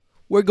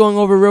We're going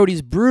over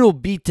Rhodey's brutal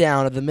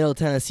beatdown of the Middle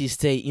Tennessee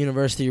State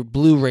University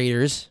Blue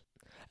Raiders,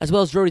 as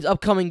well as Rhodey's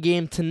upcoming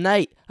game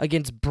tonight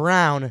against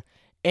Brown,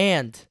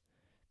 and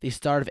the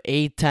start of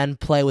A-10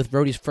 play with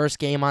Rhodey's first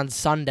game on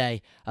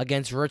Sunday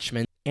against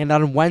Richmond, and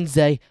on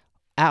Wednesday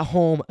at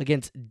home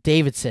against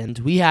Davidson.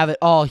 We have it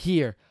all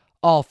here,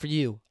 all for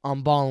you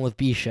on Ballin' with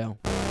B Show.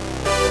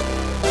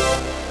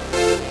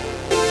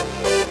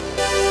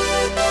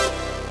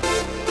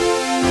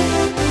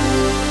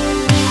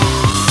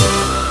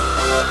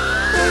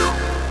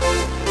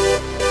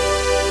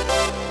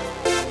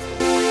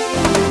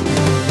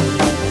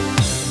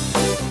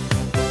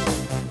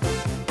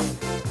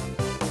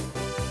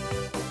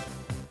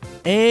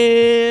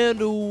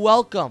 And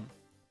welcome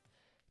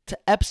to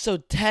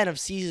episode 10 of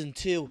season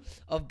 2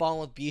 of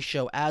Ballin' with B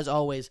Show. As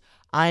always,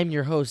 I'm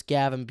your host,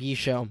 Gavin B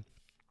Show.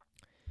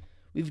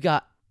 We've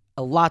got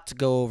a lot to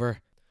go over,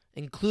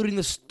 including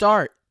the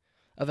start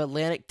of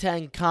Atlantic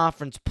 10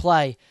 conference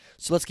play.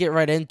 So let's get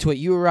right into it.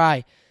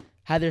 URI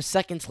had their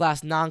second to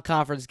last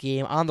non-conference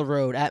game on the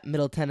road at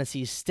Middle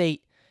Tennessee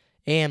State.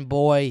 And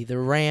boy, the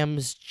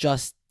Rams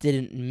just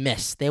didn't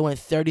miss. They went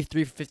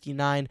 33 for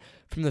 59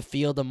 from the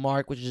field, a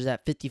mark which is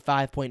at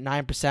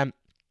 55.9%.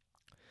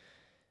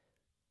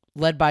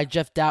 Led by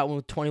Jeff Doughton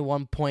with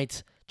 21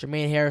 points.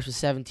 Jermaine Harris with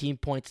 17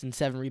 points and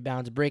 7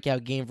 rebounds. A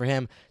breakout game for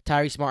him.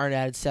 Tyrese Martin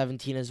added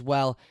 17 as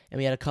well. And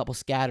we had a couple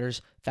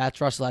scatters.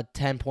 Fats Russell had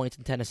 10 points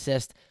and 10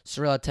 assists.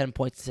 Cyril had 10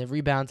 points and 7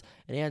 rebounds.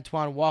 And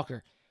Antoine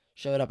Walker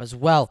showed up as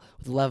well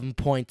with 11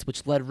 points,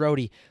 which led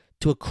Rhodey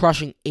to a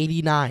crushing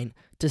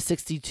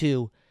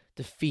 89-62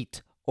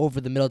 defeat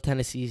over the Middle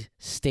Tennessee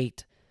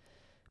State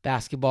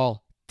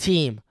basketball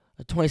team.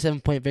 A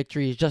 27-point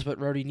victory is just what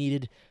Rhodey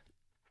needed,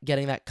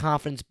 getting that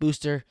confidence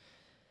booster,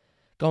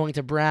 going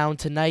to Brown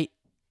tonight,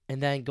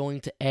 and then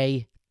going to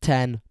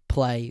A-10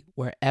 play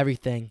where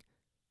everything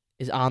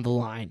is on the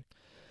line.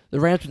 The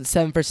Rams went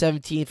 7 for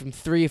 17 from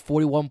 3, a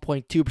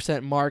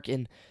 41.2% mark,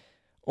 and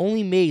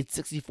only made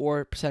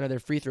 64% of their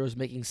free throws,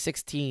 making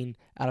 16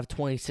 out of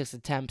 26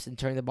 attempts and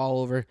turning the ball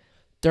over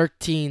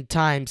 13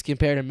 times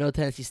compared to Middle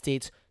Tennessee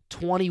State's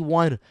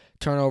 21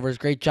 turnovers.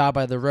 Great job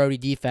by the Rhodey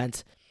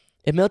defense.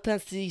 If Middle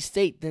Tennessee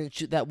State didn't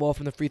shoot that well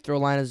from the free throw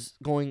line, is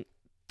going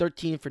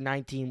 13 for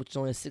 19, which is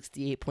only a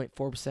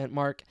 68.4%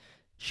 mark,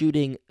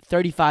 shooting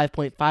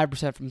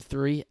 35.5% from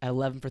 3 at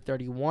 11 for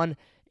 31,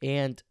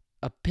 and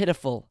a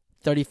pitiful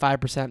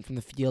 35% from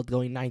the field,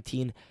 going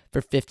 19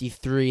 for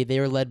 53. They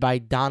were led by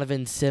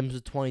Donovan Sims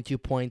with 22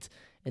 points,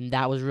 and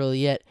that was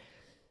really it.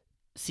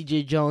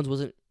 C.J. Jones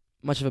wasn't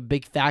much of a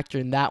big factor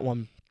in that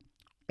one,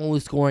 only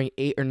scoring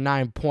 8 or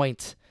 9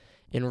 points.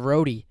 And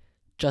Rhodey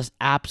just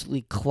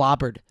absolutely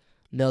clobbered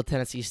Middle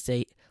Tennessee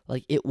State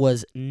like it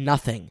was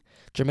nothing.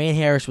 Jermaine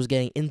Harris was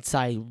getting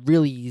inside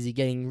really easy,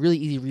 getting really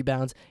easy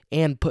rebounds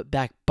and put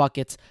back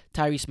buckets.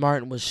 Tyrese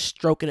Martin was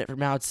stroking it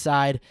from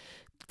outside.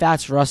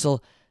 Fats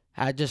Russell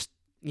had just,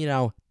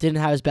 didn't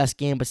have his best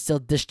game, but still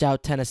dished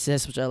out 10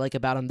 assists, which I like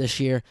about him this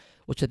year,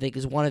 which I think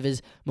is one of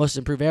his most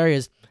improved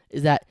areas,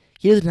 is that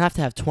he doesn't have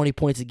to have 20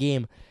 points a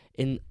game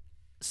and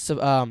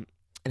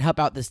help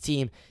out this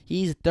team.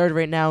 He's third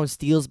right now in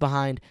steals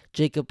behind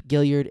Jacob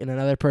Gilliard and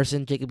another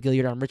person, Jacob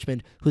Gilliard on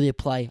Richmond, who they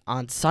play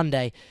on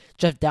Sunday.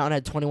 Jeff Doughton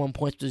had 21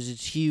 points, which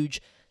is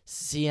huge.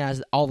 Seeing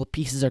as all the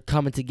pieces are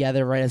coming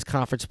together right as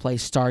conference play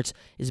starts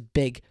is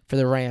big for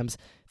the Rams.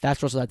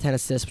 Fats Russell had 10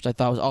 assists, which I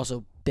thought was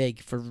also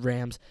big for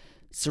Rams.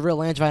 Cyril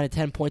Langevin had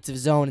 10 points of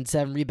his own and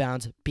 7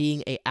 rebounds,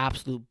 being an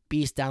absolute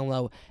beast down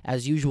low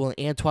as usual.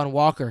 And Antoine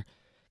Walker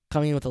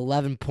coming in with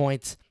 11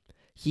 points.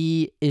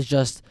 He is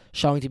just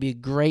showing to be a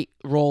great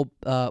role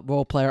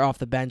player off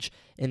the bench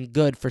and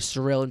good for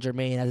Cyril and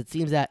Jermaine, as it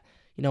seems that,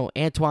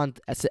 Antoine,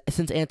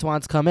 since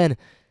Antoine's come in,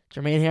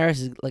 Jermaine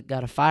Harris has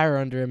got a fire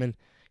under him and,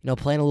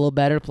 playing a little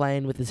better,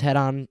 playing with his head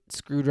on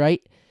screwed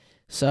right.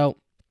 So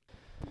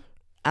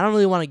I don't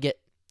really want to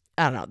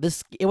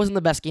it wasn't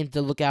the best game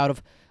to look out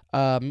of.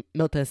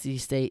 Middle Tennessee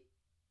State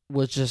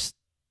was just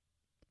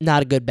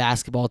not a good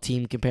basketball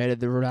team compared to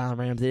the Rhode Island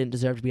Rams. They didn't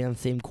deserve to be on the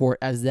same court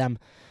as them.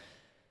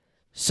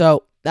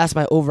 So that's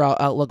my overall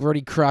outlook.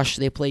 Rhodey crushed.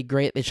 They played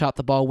great. They shot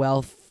the ball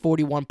well.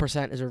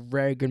 41% is a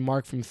very good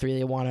mark from 3.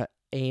 They want to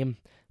aim.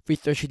 Free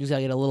throw shooting's got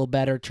to get a little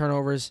better.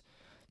 Turnovers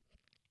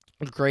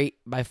are great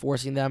by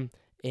forcing them.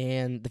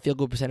 And the field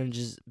goal percentage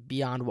is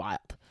beyond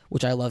wild,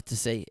 which I love to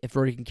see. If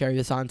Rhodey can carry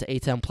this on to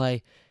A-10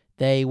 play,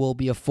 they will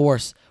be a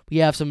force. We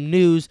have some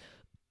news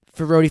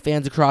for Rhodey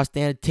fans across.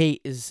 Dan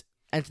Tate is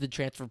entered the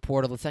transfer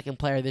portal. The second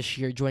player this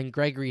year joined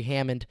Gregory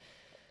Hammond.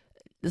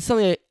 This is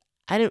something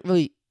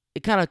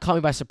it kind of caught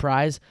me by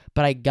surprise,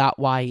 but I got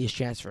why he's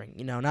transferring.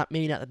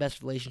 Maybe not the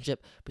best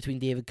relationship between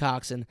David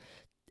Cox and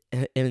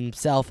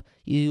himself.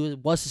 He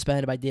was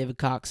suspended by David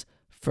Cox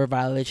for a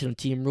violation of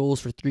team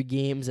rules for 3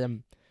 games,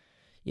 and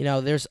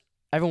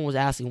everyone was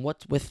asking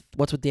what's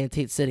with Dan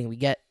Tate sitting. We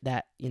get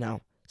that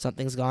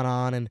something's gone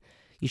on and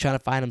he's trying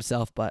to find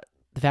himself, but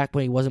the fact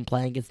when he wasn't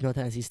playing against Middle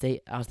Tennessee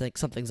State, I was like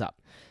something's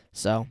up.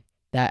 So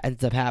that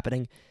ends up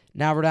happening.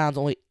 Now Rhode Island's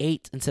only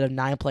 8 instead of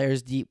 9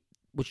 players deep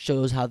which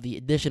shows how the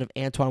addition of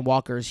Antoine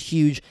Walker is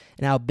huge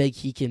and how big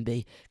he can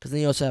be. Because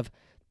then you also have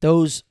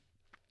those.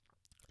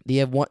 You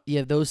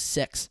have those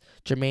six: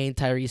 Jermaine,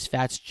 Tyrese,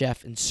 Fats,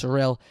 Jeff, and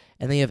Cyril,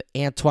 and then you have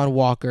Antoine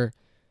Walker,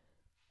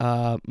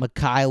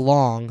 Mekhi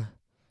Long,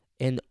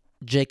 and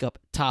Jacob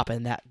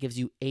Toppin. That gives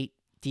you 8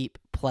 deep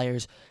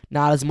players.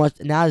 Not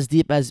as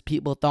deep as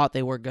people thought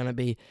they were gonna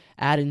be.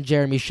 Adding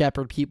Jeremy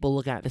Shepard, people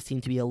looking at this team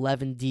to be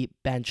 11 deep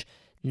bench.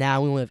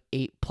 Now we only have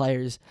 8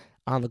 players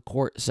on the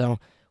court, so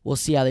we'll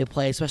see how they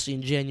play, especially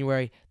in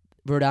January.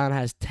 Rhode Island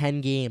has 10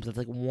 games. That's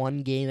like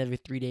 1 game every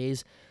 3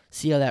 days.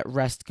 See how that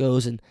rest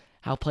goes and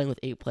how playing with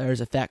 8 players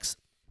affects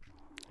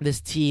this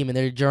team and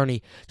their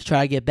journey to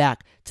try to get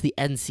back to the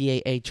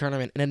NCAA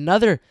tournament. And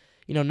another,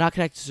 not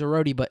connected to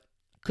Rhodey, but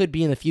could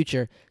be in the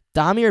future,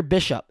 Damier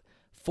Bishop,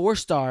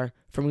 4-star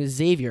from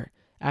Xavier,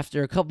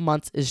 after a couple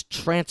months is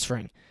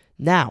transferring.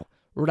 Now,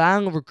 Rhode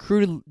Island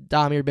recruited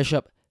Damier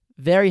Bishop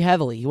very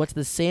heavily. He went to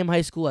the same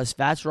high school as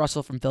Fats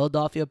Russell from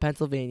Philadelphia,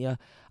 Pennsylvania,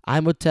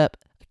 Imhotep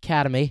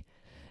Academy,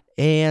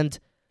 and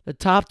the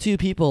top 2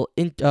 people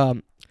in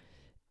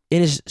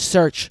his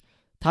search.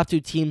 Top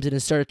 2 teams in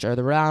his search are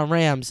the Rhode Island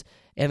Rams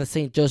and the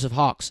St. Joseph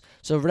Hawks.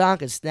 So Rhode Island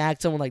can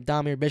snag someone like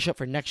Damier Bishop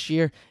for next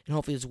year, and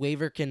hopefully his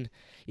waiver can,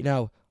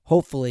 the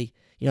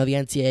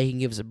NCAA can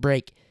give us a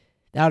break.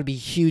 That would be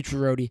huge for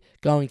Rhodey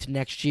going to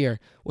next year,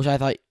 which I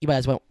thought you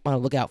guys want to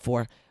look out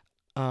for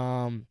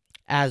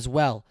as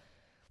well.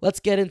 Let's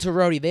get into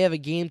Rhodey. They have a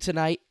game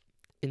tonight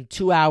in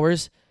 2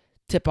 hours.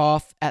 Tip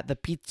off at the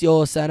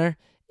Pizziola Center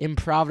in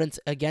Providence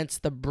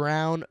against the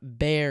Brown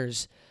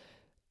Bears,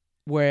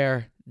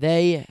 where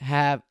they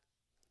have,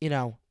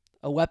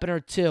 a weapon or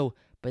 2,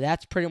 but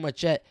that's pretty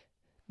much it.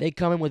 They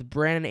come in with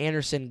Brandon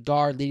Anderson,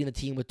 guard, leading the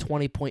team with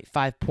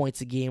 20.5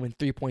 points a game and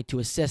 3.2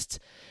 assists.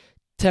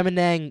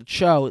 Temenang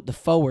Cho, the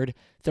forward,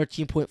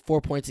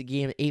 13.4 points a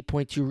game,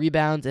 8.2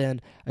 rebounds,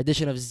 and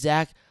addition of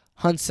Zach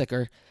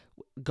Hunsaker,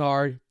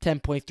 guard,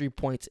 10.3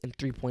 points and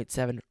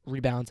 3.7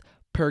 rebounds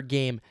per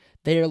game.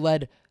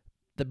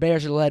 The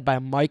Bears are led by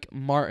Mike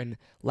Martin.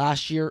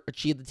 Last year,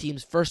 achieved the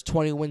team's first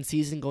 20-win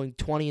season, going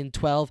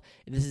 20-12,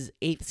 and this is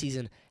his 8th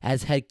season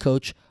as head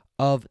coach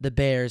of the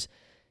Bears.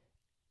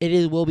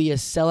 Will be a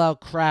sellout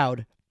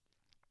crowd.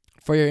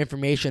 For your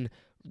information,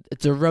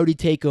 it's a Rhodey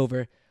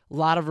takeover. A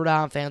lot of Rhode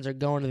Island fans are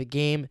going to the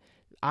game.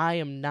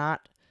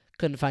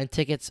 Couldn't find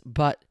tickets,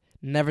 but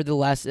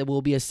nevertheless, it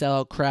will be a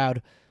sellout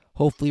crowd.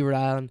 Hopefully, Rhode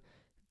Island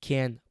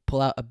can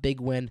pull out a big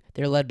win.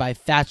 They're led by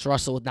Fats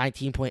Russell with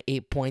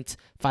 19.8 points,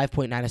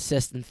 5.9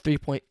 assists, and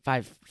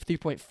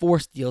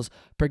 3.4 steals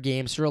per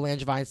game. Cyril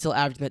Langevin still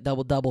averaging that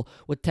double-double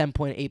with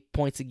 10.8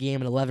 points a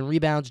game and 11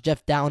 rebounds.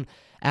 Jeff Dowden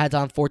adds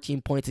on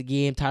 14 points a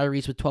game.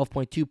 Tyrese with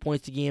 12.2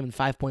 points a game and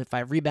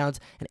 5.5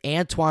 rebounds. And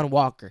Antoine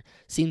Walker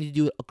seemed to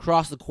do it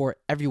across the court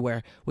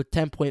everywhere with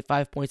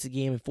 10.5 points a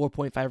game and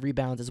 4.5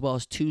 rebounds, as well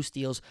as 2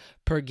 steals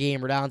per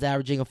game. Rhode Island's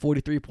averaging a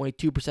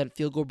 43.2%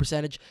 field goal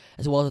percentage,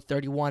 as well as a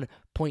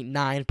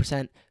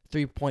 31.9%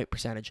 three-point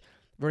percentage.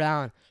 Rhode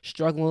Island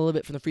struggling a little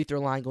bit from the free throw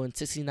line, going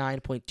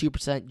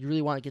 69.2%. You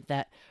really want to get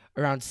that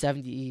around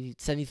 73,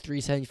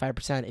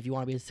 75% if you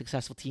want to be a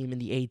successful team in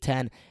the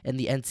A10 and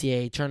the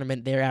NCAA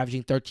tournament. They're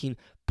averaging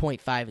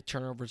 13.5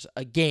 turnovers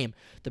a game.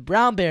 The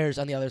Brown Bears,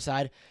 on the other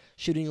side,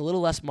 shooting a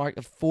little less mark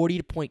of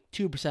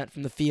 40.2%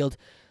 from the field,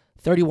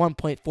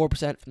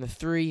 31.4% from the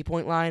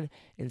three-point line,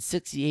 and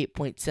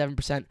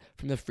 68.7%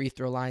 from the free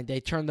throw line. They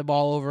turn the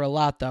ball over a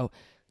lot, though,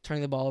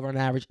 turning the ball over on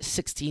average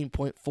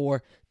 16.4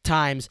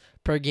 times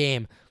per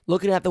game.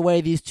 Looking at the way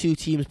these two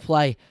teams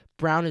play,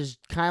 Brown is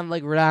kind of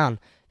like Rhode Island.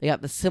 They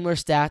got the similar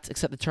stats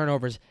except the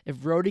turnovers. If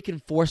Rhodey can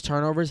force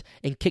turnovers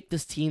and kick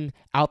this team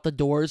out the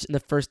doors in the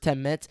first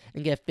 10 minutes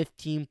and get a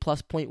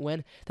 15-plus point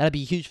win, that'd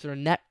be huge for their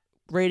net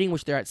rating,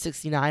 which they're at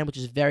 69, which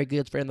is very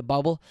good for in the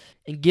bubble,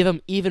 and give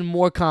them even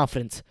more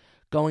confidence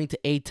going to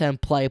A10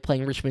 play,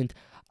 playing Richmond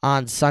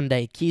on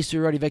Sunday. Keys to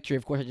Rhodey victory,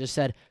 of course, I just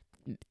said,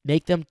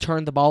 make them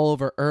turn the ball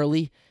over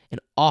early and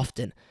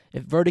often.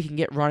 If Rhodey can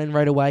get running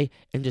right away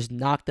and just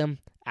knock them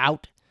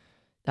out,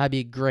 that'd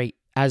be great.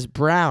 As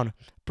Brown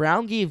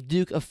gave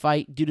Duke a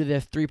fight due to their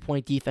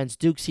three-point defense.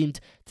 Duke seemed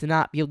to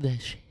not be able to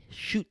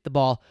shoot the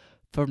ball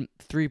from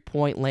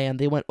three-point land.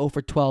 They went 0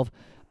 for 12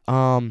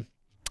 going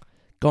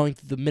through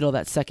the middle of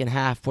that second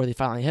half before they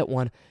finally hit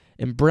one.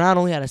 And Brown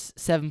only had a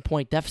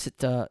 7-point deficit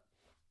to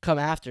come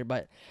after.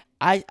 But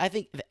I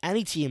think if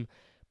any team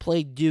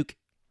played Duke,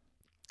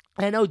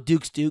 and I know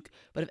Duke's Duke,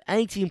 but if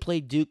any team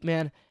played Duke,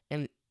 man,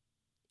 and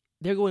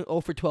they're going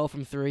 0 for 12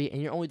 from 3,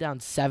 and you're only down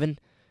 7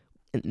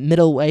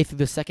 middle way through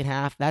the second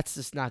half, that's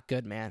just not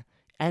good, man.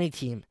 Any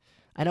team.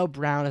 I know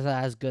Brown is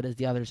not as good as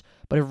the others,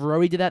 but if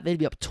Rory did that, they'd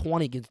be up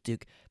 20 against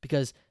Duke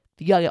because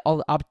you got to get all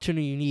the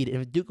opportunity you need.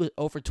 And if Duke was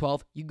 0 for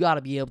 12, you got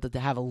to be able to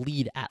have a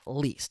lead at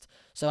least.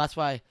 So that's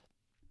why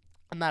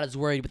I'm not as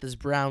worried with this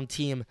Brown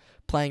team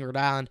playing Rhode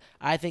Island.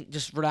 I think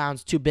just Rhode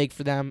Island's too big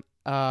for them.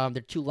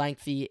 They're too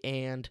lengthy,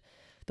 and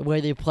the way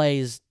they play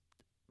is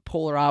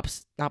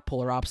not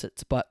polar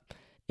opposites, but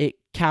it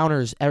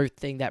counters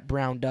everything that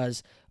Brown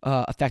does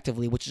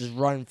effectively, which is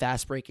run,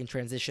 fast break, and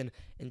transition,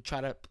 and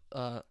try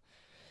to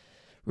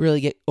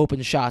really get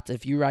open shots.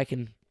 If Uriah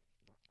can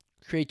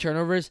create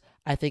turnovers,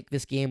 I think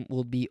this game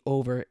will be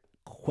over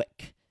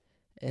quick.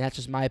 And that's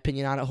just my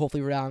opinion on it.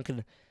 Hopefully Rhode Island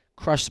can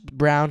crush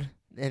Brown,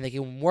 and they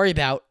can worry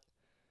about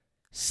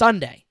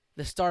Sunday,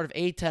 the start of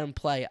A-10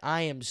 play.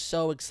 I am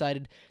so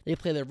excited. They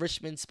play the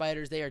Richmond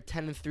Spiders. They are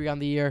 10-3 on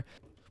the year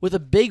with a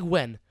big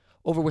win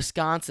over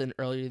Wisconsin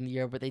earlier in the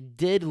year, but they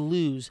did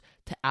lose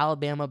to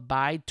Alabama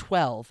by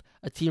 12,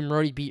 a team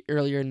Rhodey beat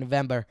earlier in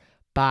November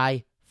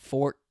by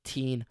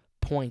 14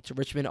 points.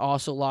 Richmond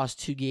also lost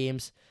 2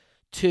 games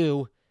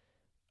to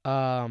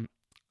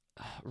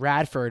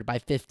Radford by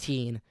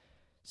 15.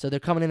 So they're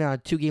coming in on a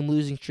 2-game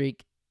losing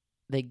streak.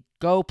 They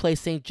go play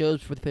St.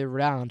 Joe's for the third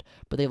round,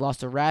 but they lost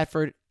to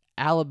Radford,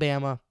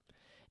 Alabama,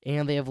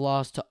 and they have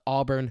lost to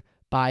Auburn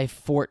by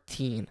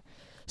 14.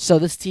 So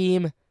this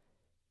team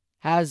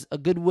has a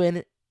good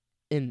win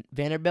in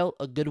Vanderbilt,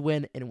 a good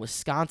win in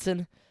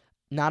Wisconsin,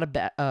 not a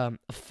bad, a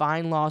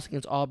fine loss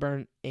against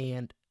Auburn,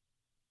 and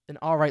an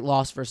all right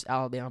loss versus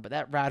Alabama. But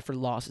that Radford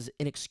loss is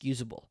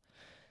inexcusable.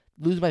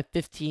 Losing by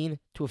 15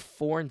 to a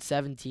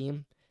 4-7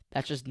 team,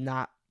 that's just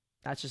not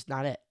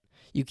it.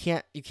 You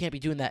can't be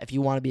doing that if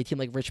you want to be a team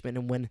like Richmond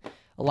and win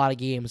a lot of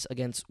games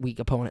against weak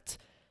opponents.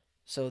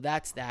 So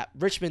that's that.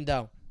 Richmond,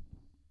 though,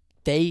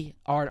 they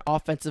are an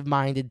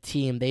offensive-minded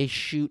team. They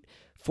shoot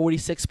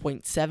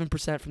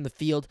 46.7% from the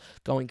field,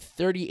 going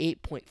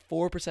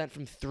 38.4%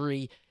 from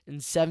 3, and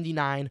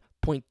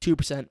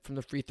 79.2% from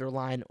the free throw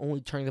line,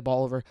 only turning the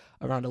ball over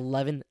around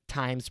 11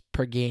 times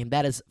per game.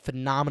 That is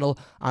phenomenal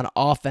on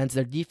offense.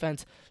 Their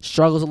defense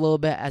struggles a little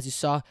bit. As you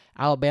saw,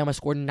 Alabama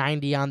scored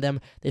 90 on them.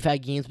 They've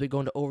had games where they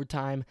go into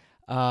overtime.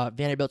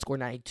 Vanderbilt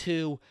scored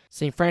 92.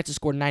 St. Francis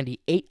scored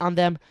 98 on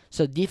them.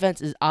 So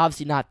defense is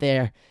obviously not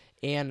there.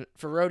 And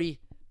for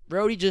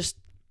Rhodey just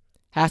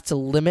has to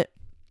limit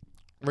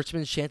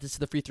Richmond's chances to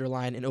the free throw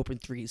line in open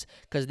threes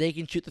because they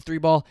can shoot the 3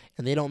 ball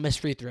and they don't miss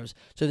free throws.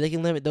 So if they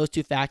can limit those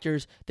 2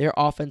 factors, their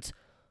offense,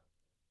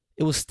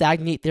 it will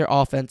stagnate their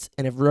offense.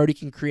 And if Rhodey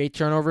can create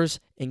turnovers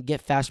and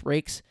get fast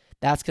breaks,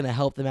 that's going to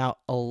help them out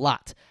a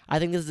lot. I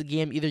think this is a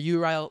game either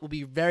Uriah will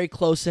be very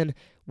close in,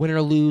 win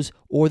or lose,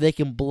 or they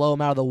can blow them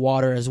out of the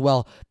water as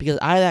well. Because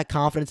I have that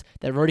confidence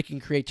that Rhodey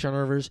can create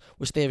turnovers,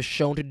 which they have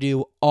shown to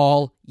do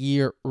all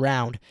year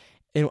round.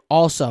 And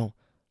also,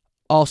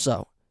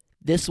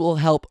 this will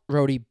help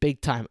Rhodey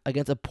big time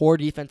against a poor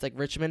defense like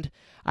Richmond.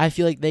 I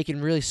feel like they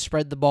can really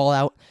spread the ball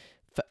out,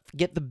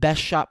 get the best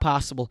shot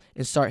possible,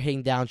 and start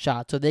hitting down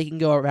shots. So they can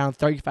go around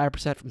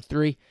 35% from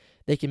 3.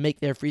 They can make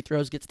their free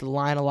throws, get to the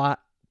line a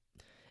lot,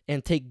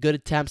 and take good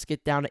attempts,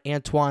 get down to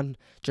Antoine,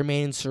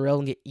 Jermaine, and Cyril,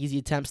 and get easy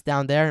attempts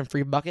down there and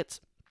free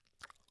buckets.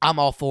 I'm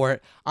all for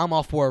it. I'm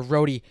all for a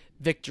Rhodey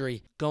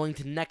victory going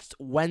to next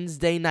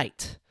Wednesday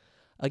night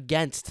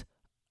against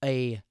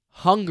a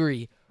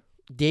hungry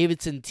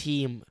Davidson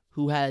team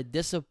who had a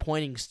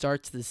disappointing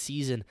start to the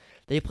season.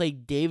 They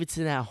played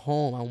Davidson at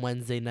home on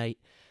Wednesday night,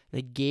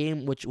 the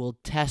game which will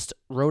test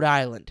Rhode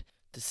Island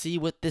to see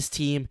what this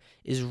team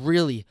is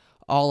really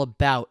all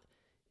about.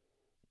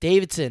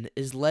 Davidson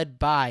is led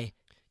by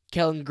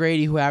Kellen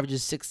Grady, who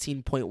averages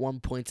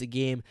 16.1 points a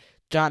game.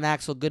 John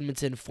Axel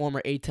Goodmanson,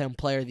 former A-10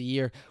 Player of the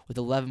Year, with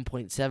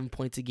 11.7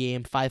 points a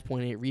game,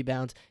 5.8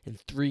 rebounds, and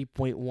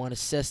 3.1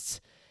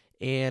 assists.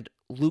 And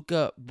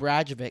Luka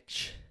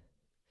Brajovic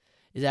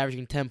is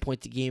averaging 10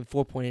 points a game,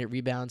 4.8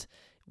 rebounds,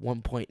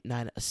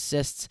 1.9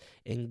 assists.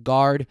 And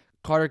guard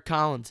Carter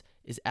Collins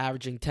is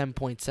averaging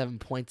 10.7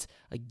 points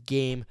a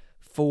game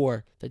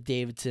for the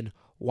Davidson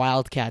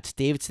Wildcats.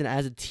 Davidson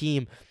as a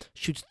team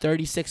shoots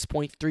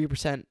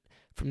 36.3%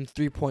 from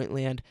three-point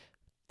land,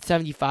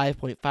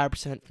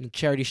 75.5% from the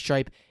charity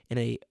stripe, and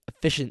an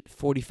efficient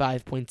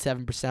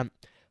 45.7%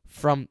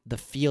 from the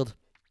field.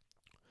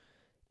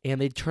 And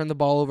they turn the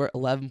ball over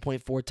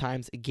 11.4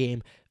 times a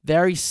game.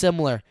 Very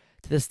similar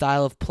to the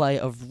style of play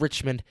of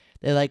Richmond.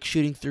 They like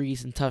shooting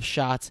threes and tough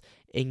shots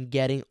and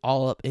getting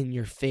all up in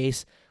your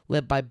face.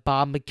 Led by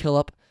Bob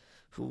McKillop,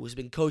 who has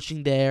been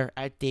coaching there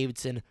at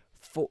Davidson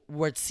for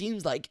where it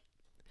seems like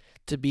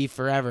to be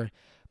forever.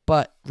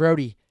 But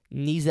Rhodey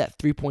needs that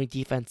three-point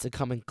defense to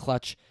come in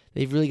clutch.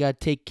 They've really got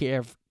to take care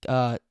of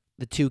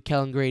the two,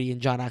 Kellen Grady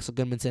and John Axel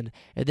Goodmanson.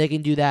 If they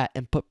can do that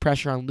and put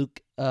pressure on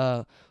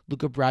Luka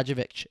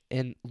Brajovic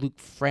and Luke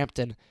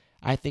Frampton,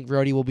 I think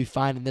Rhodey will be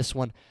fine in this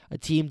one. A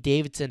team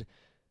Davidson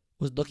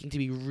was looking to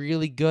be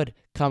really good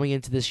coming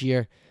into this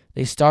year.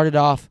 They started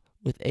off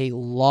with a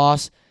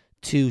loss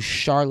to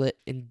Charlotte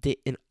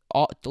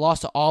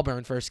lost to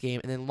Auburn first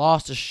game, and then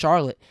lost to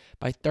Charlotte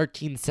by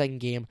 13 the second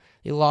game.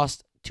 They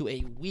lost to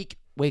a weak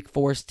Wake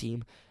Forest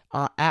team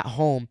at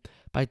home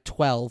by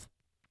 12.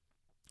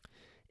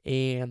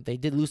 And they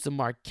did lose to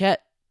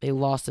Marquette. They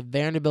lost to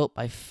Vanderbilt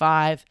by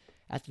 5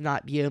 after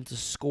not being able to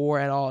score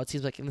at all, it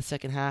seems like, in the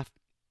second half.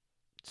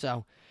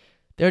 So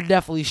they're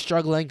definitely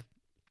struggling.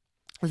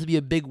 This would be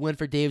a big win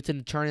for Davidson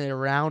to turn it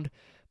around.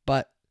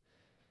 But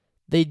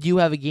they do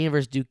have a game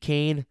versus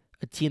Duquesne,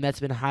 a team that's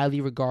been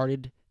highly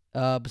regarded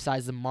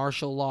besides the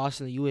Marshall loss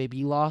and the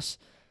UAB loss.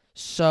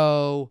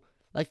 So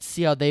Like to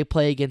see how they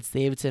play against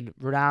Davidson.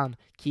 Rhode Island,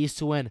 keys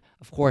to win.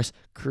 Of course,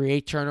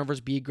 create turnovers,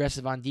 be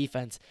aggressive on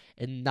defense,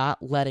 and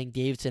not letting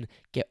Davidson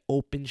get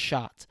open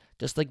shots.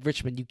 Just like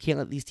Richmond, you can't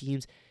let these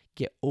teams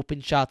get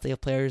open shots. They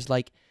have players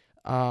like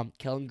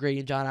Kellen Grady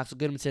and John Axel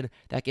Goodmanson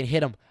that can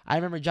hit them. I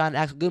remember John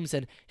Axel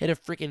Goodmanson hit a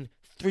freaking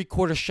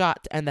three-quarter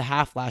shot to end the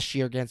half last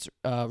year against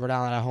Rhode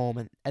Island at home.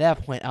 And at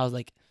that point, I was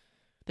like,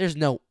 there's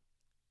no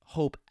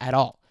hope at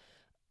all.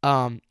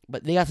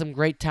 But they got some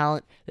great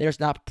talent. They're just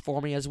not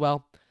performing as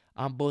well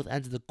on both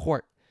ends of the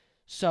court.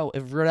 So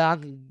if Rhode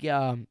Island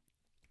can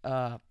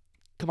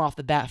come off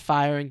the bat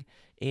firing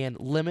and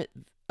limit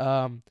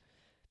the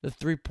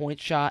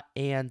three-point shot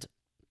and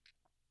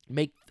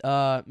make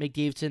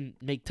Davidson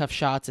make tough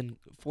shots and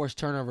force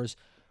turnovers,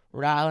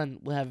 Rhode Island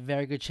will have a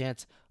very good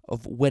chance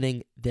of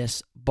winning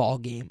this ball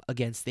game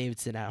against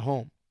Davidson at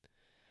home.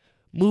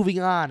 Moving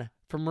on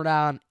from Rhode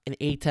Island in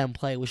A10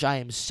 play, which I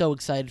am so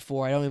excited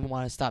for. I don't even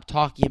want to stop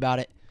talking about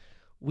it.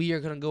 We are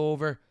going to go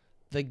over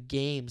the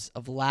games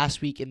of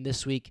last week and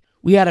this week.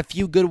 We had a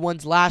few good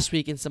ones last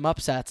week and some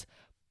upsets,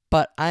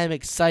 but I am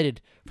excited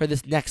for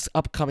this next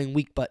upcoming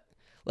week. But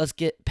let's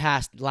get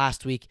past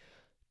last week.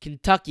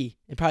 Kentucky,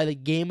 in probably the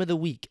game of the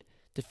week,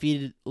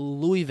 defeated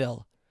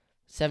Louisville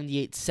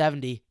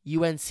 78-70.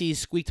 UNC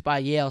squeaked by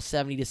Yale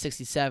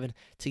 70-67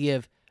 to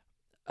give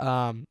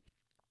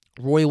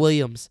Roy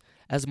Williams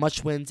as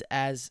much wins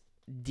as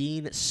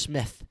Dean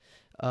Smith,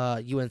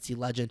 UNC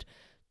legend.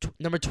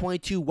 Number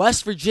 22,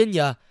 West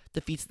Virginia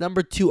defeats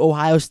number 2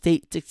 Ohio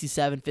State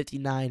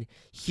 67-59.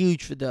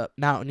 Huge for the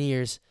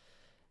Mountaineers.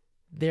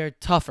 They're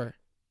tougher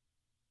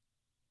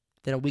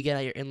than a weekend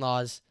at your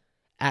in-laws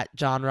at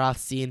John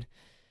Rothstein.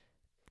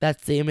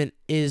 That statement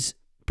is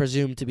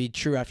presumed to be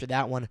true after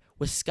that one.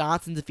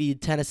 Wisconsin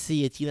defeated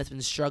Tennessee, a team that's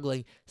been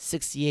struggling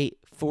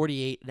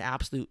 68-48, an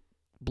absolute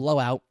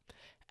blowout.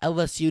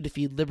 LSU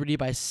defeated Liberty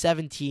by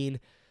 17,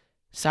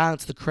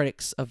 silenced the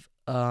critics of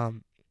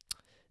them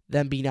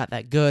being not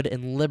that good,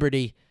 and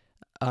Liberty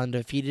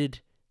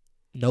undefeated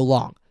no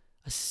long.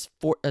 A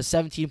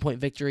 17-point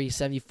victory,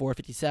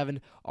 74-57.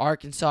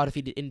 Arkansas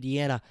defeated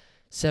Indiana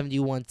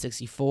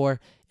 71-64,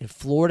 and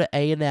Florida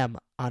A&M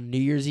on New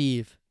Year's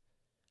Eve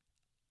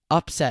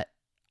upset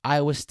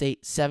Iowa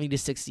State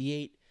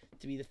 70-68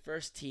 to be the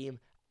first team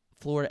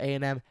Florida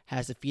A&M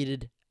has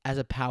defeated as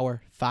a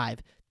Power 5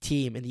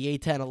 team. In the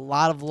A10, a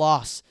lot of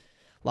losses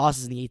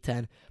in the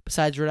A10.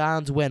 Besides Rhode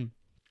Island's win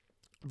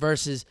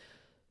versus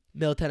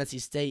Middle Tennessee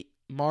State,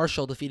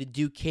 Marshall defeated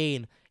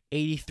Duquesne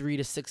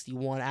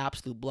 83-61,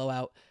 absolute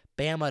blowout.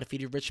 Bama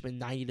defeated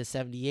Richmond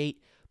 90-78.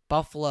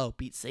 Buffalo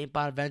beat St.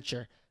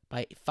 Bonaventure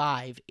by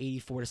 5,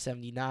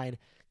 84-79.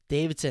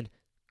 Davidson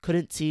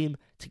couldn't seem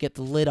to get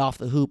the lid off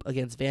the hoop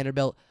against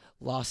Vanderbilt,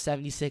 lost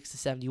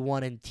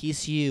 76-71, and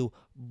TCU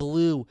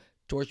blew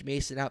George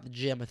Mason out the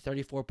gym, a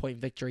 34-point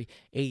victory,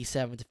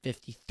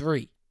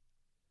 87-53.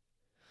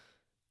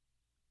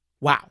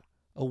 Wow,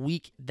 a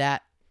week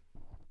that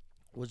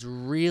was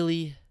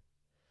really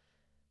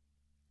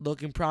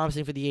looking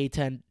promising for the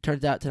A10.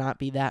 Turns out to not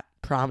be that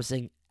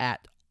promising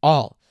at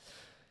all.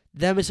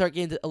 Then we start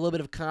getting a little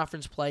bit of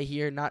conference play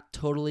here, not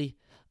totally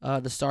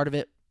the start of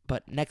it,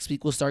 but next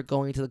week we'll start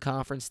going into the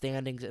conference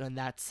standings and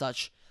that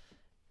such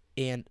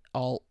and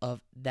all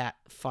of that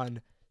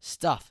fun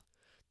stuff.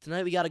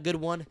 Tonight we got a good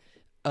one,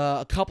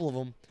 a couple of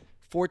them.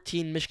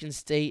 14 Michigan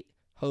State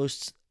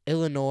hosts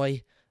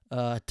Illinois.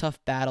 Tough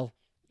battle.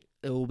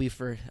 It will be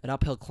for an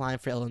uphill climb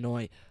for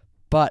Illinois,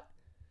 but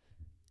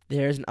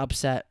there's an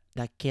upset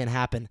that can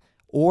happen.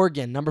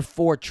 Oregon, number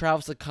 4,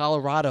 travels to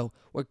Colorado,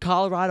 where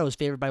Colorado is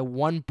favored by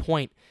 1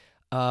 point.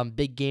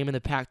 Big game in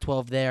the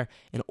Pac-12 there.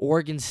 And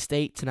Oregon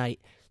State tonight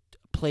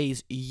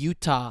plays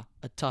Utah,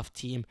 a tough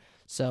team.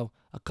 So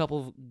a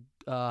couple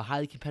of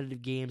highly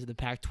competitive games in the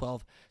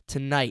Pac-12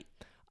 tonight.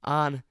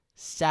 On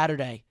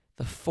Saturday,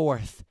 the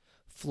 4th,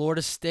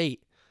 Florida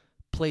State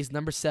plays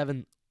number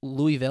 7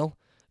 Louisville.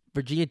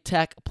 Virginia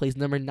Tech plays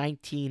number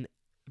 19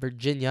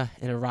 Virginia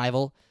in a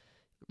rivalry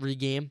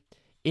game.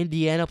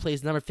 Indiana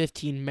plays number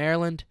 15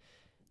 Maryland.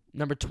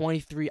 Number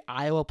 23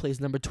 Iowa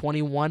plays number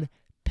 21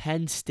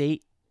 Penn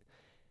State.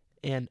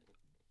 And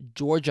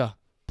Georgia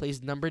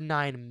plays number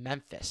 9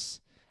 Memphis.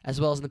 As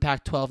well as in the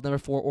Pac-12, number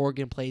 4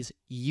 Oregon plays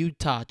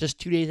Utah. Just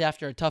 2 days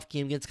after a tough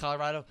game against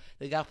Colorado,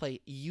 they got to play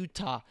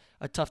Utah,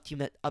 a tough team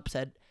that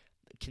upset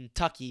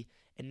Kentucky.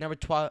 And number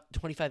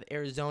 25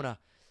 Arizona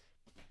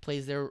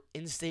plays their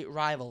in-state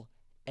rival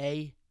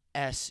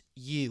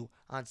ASU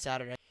on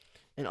Saturday.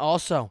 And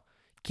also,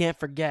 can't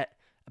forget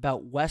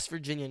about West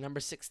Virginia, number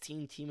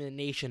 16 team in the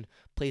nation,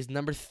 plays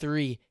number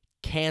 3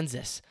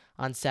 Kansas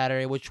on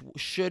Saturday, which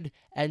should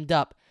end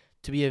up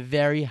to be a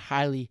very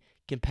highly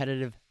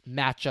competitive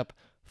matchup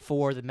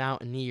for the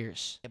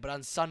Mountaineers. But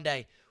on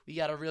Sunday, we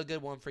got a real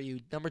good one for you.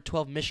 Number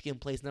 12 Michigan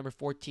plays number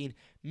 14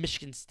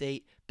 Michigan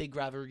State, big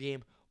rivalry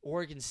game.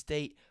 Oregon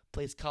State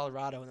plays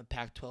Colorado in the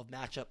Pac-12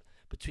 matchup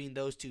between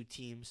those two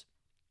teams.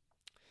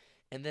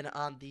 And then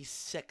on the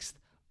 6th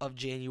of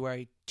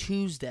January,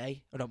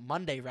 Monday,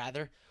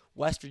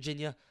 West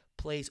Virginia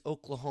plays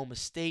Oklahoma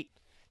State.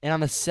 And on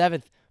the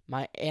 7th,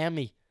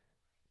 Miami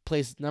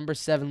plays number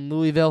 7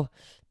 Louisville.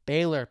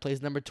 Baylor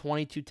plays number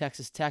 22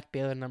 Texas Tech.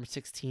 Baylor, number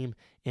 6 team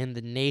in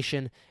the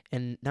nation.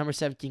 And number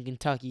 17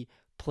 Kentucky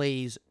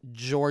plays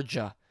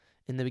Georgia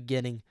in the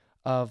beginning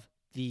of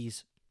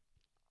these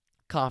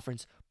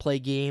conference play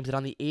games. And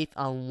on the 8th,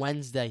 on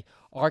Wednesday,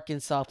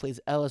 Arkansas plays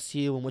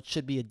LSU in what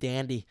should be a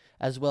dandy,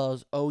 as well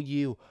as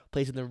OU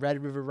plays in the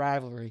Red River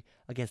rivalry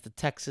against the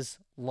Texas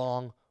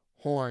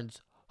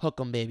Longhorns. Hook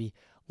 'em, baby.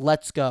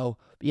 Let's go.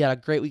 We had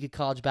a great week of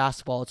college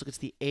basketball. Let's look at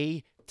the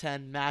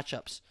A10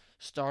 matchups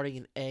starting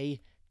in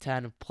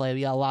A10 play.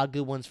 We got a lot of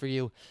good ones for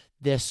you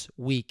this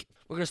week.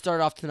 We're going to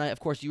start off tonight. Of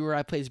course,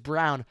 URI plays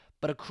Brown,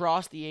 but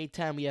across the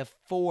A10, we have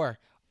 4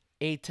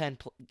 A10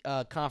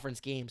 conference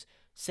games.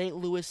 St.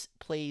 Louis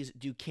plays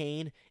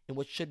Duquesne in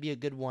what should be a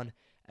good one,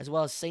 as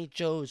well as St.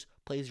 Joe's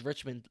plays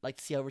Richmond. Like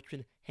to see how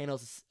Richmond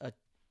handles a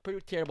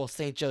pretty terrible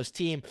St. Joe's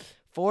team.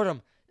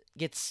 Fordham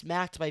gets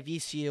smacked by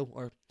VCU,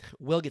 or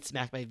will get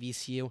smacked by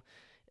VCU.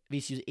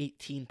 VCU's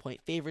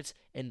 18-point favorites,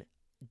 and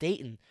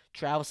Dayton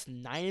travels to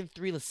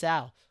 9-3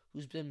 LaSalle,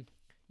 who's been,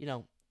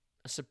 a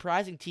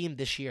surprising team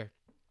this year.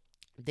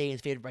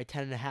 Dayton's favored by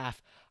 10.5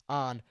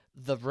 on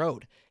the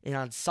road. And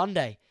on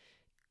Sunday,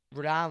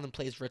 Rhode Island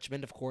plays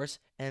Richmond, of course,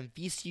 and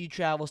VCU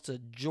travels to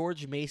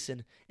George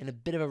Mason in a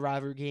bit of a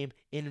rivalry game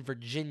in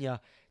Virginia.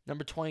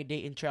 Number 20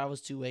 Dayton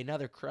travels to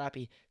another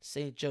crappy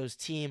St. Joe's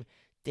team.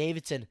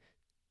 Davidson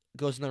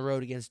goes on the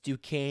road against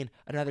Duquesne,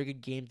 another good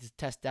game to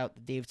test out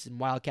the Davidson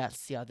Wildcats,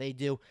 see how they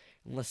do.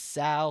 And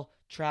LaSalle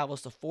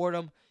travels to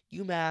Fordham,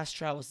 UMass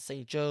travels to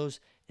St.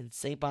 Joe's, and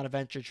St.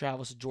 Bonaventure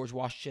travels to George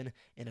Washington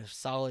in a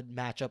solid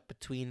matchup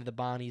between the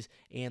Bonnies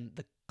and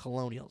the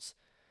Colonials.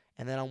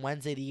 And then on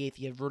Wednesday the 8th,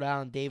 you have Rhode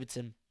Island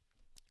Davidson,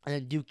 and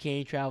then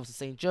Duquesne travels to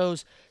St.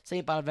 Joe's.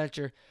 St.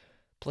 Bonaventure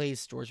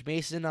plays George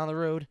Mason on the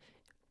road.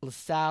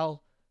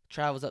 LaSalle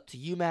travels up to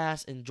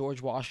UMass, and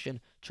George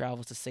Washington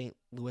travels to St.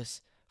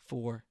 Louis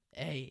for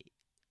a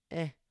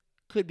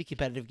could be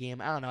competitive game.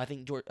 I don't know. I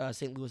think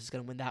St. Louis is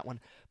going to win that one.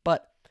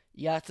 But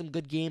you got some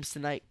good games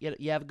tonight.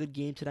 You have a good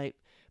game tonight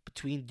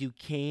between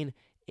Duquesne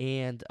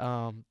and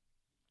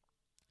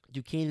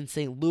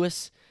St.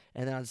 Louis.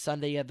 And then on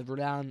Sunday, you have the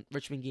Rhode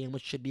Island-Richmond game,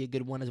 which should be a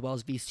good one, as well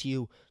as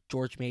VCU,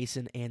 George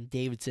Mason, and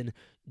Davidson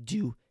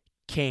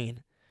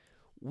Duquesne.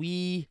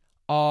 We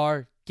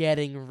are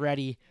getting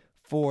ready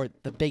for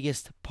the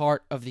biggest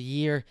part of the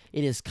year.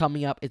 It is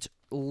coming up. It's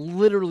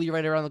literally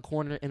right around the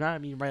corner. And I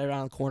don't mean right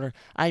around the corner.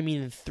 I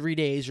mean in 3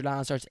 days, Rhode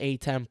Island starts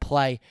A10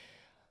 play.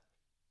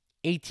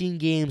 18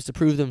 games to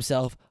prove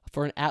themselves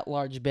for an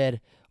at-large bid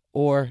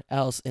or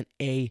else an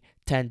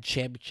A10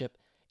 championship.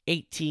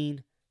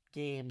 18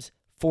 games.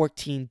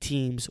 14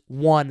 teams,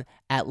 1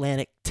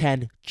 Atlantic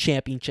 10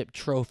 championship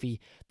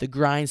trophy. The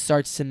grind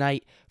starts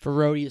tonight. For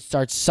Rhody, it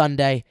starts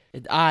Sunday.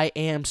 And I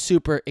am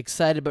super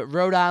excited. But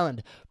Rhode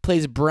Island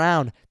plays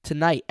Brown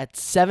tonight at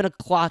 7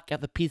 o'clock at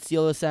the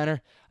Pizziola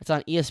Center. It's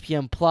on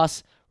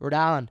ESPN+. Rhode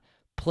Island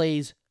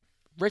plays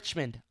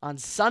Richmond on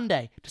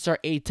Sunday to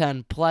start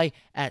A10 play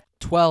at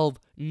 12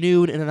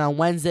 noon. And then on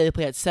Wednesday, they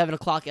play at 7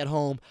 o'clock at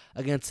home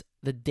against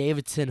the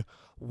Davidson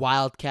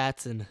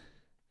Wildcats. And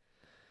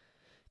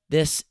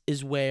this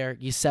is where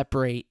you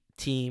separate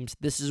teams.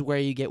 This is where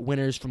you get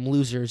winners from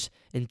losers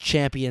and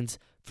champions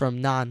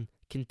from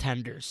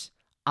non-contenders.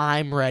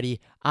 I'm ready.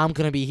 I'm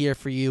going to be here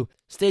for you.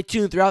 Stay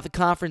tuned throughout the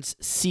conference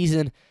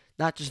season,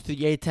 not just through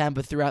the A10,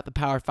 but throughout the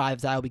Power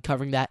 5s. I will be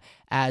covering that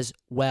as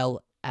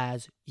well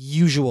as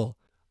usual.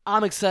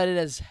 I'm excited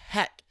as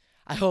heck.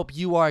 I hope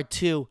you are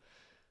too.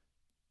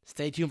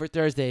 Stay tuned for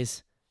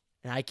Thursdays,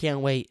 and I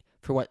can't wait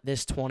for what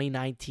this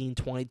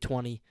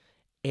 2019-2020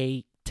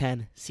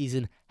 A10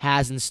 season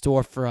has in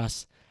store for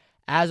us.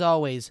 As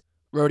always,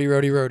 Rhody,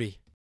 Rhody, Rhody.